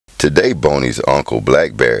Today, Boney's Uncle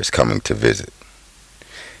Black Bear is coming to visit.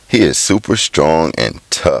 He is super strong and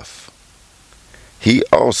tough. He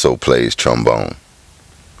also plays trombone.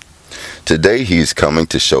 Today, he's coming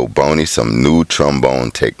to show Boney some new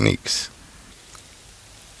trombone techniques.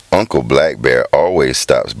 Uncle Black Bear always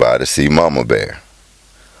stops by to see Mama Bear.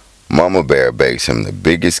 Mama Bear bakes him the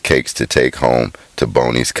biggest cakes to take home to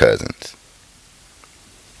Boney's cousins.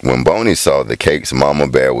 When Boney saw the cakes Mama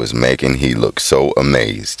Bear was making, he looked so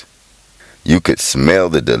amazed. You could smell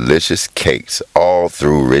the delicious cakes all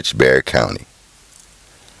through Rich Bear County.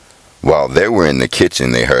 While they were in the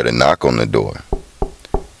kitchen, they heard a knock on the door.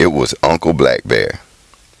 It was Uncle Black Bear.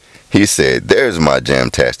 He said, "There's my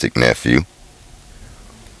jamtastic nephew."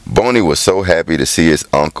 Boney was so happy to see his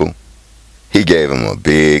uncle, he gave him a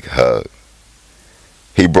big hug.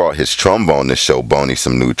 He brought his trombone to show Boney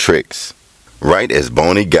some new tricks. Right as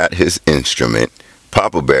Boney got his instrument,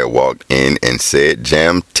 Papa Bear walked in and said,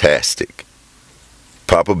 "Jamtastic."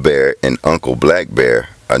 Papa Bear and Uncle Black Bear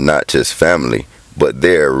are not just family, but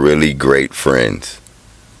they're really great friends.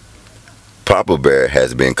 Papa Bear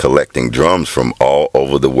has been collecting drums from all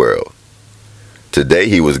over the world. Today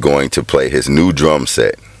he was going to play his new drum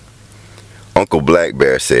set. Uncle Black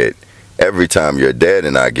Bear said, "Every time your dad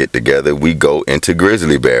and I get together, we go into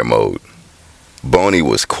Grizzly Bear mode." Boney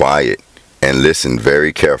was quiet and listened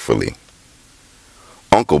very carefully.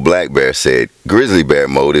 Uncle Black Bear said, "Grizzly Bear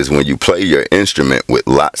mode is when you play your instrument with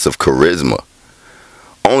lots of charisma.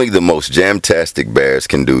 Only the most jamtastic bears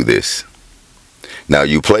can do this. Now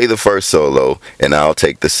you play the first solo and I'll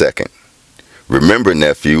take the second. Remember,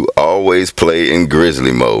 nephew, always play in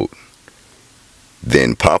Grizzly mode."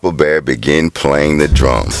 Then Papa Bear began playing the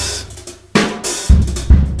drums.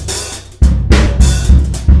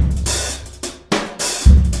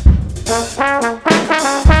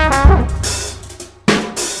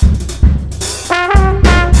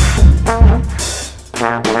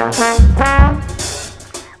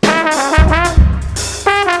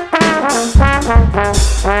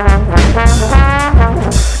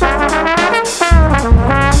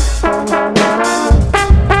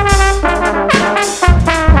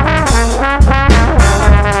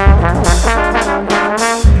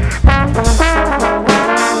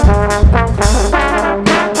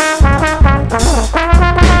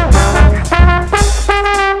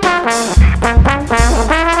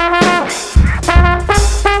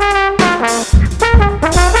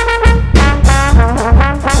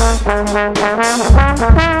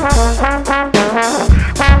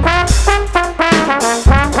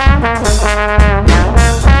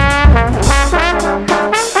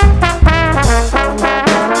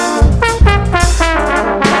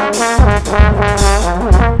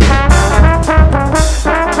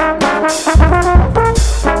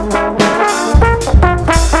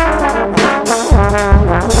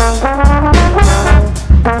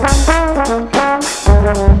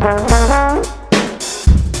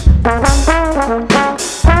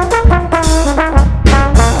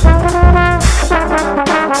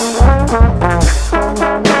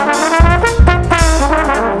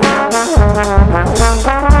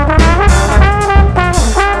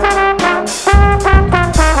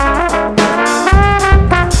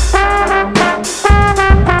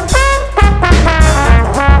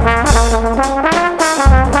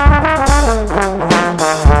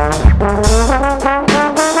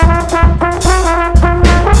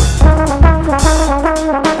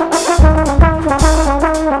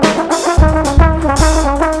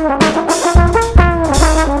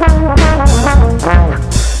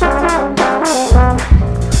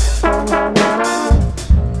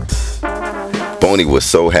 Boney was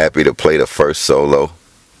so happy to play the first solo.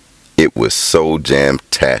 It was so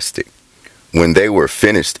jamtastic. When they were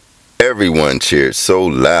finished, everyone cheered so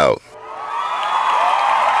loud.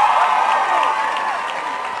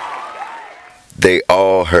 They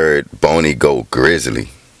all heard Boney go Grizzly.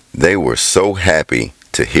 They were so happy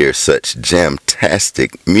to hear such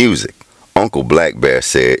jamtastic music. Uncle Black Bear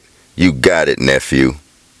said, "You got it, nephew.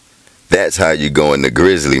 That's how you go into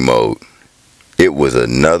Grizzly mode." It was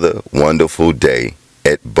another wonderful day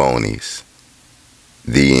at Boney's.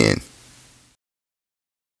 The end.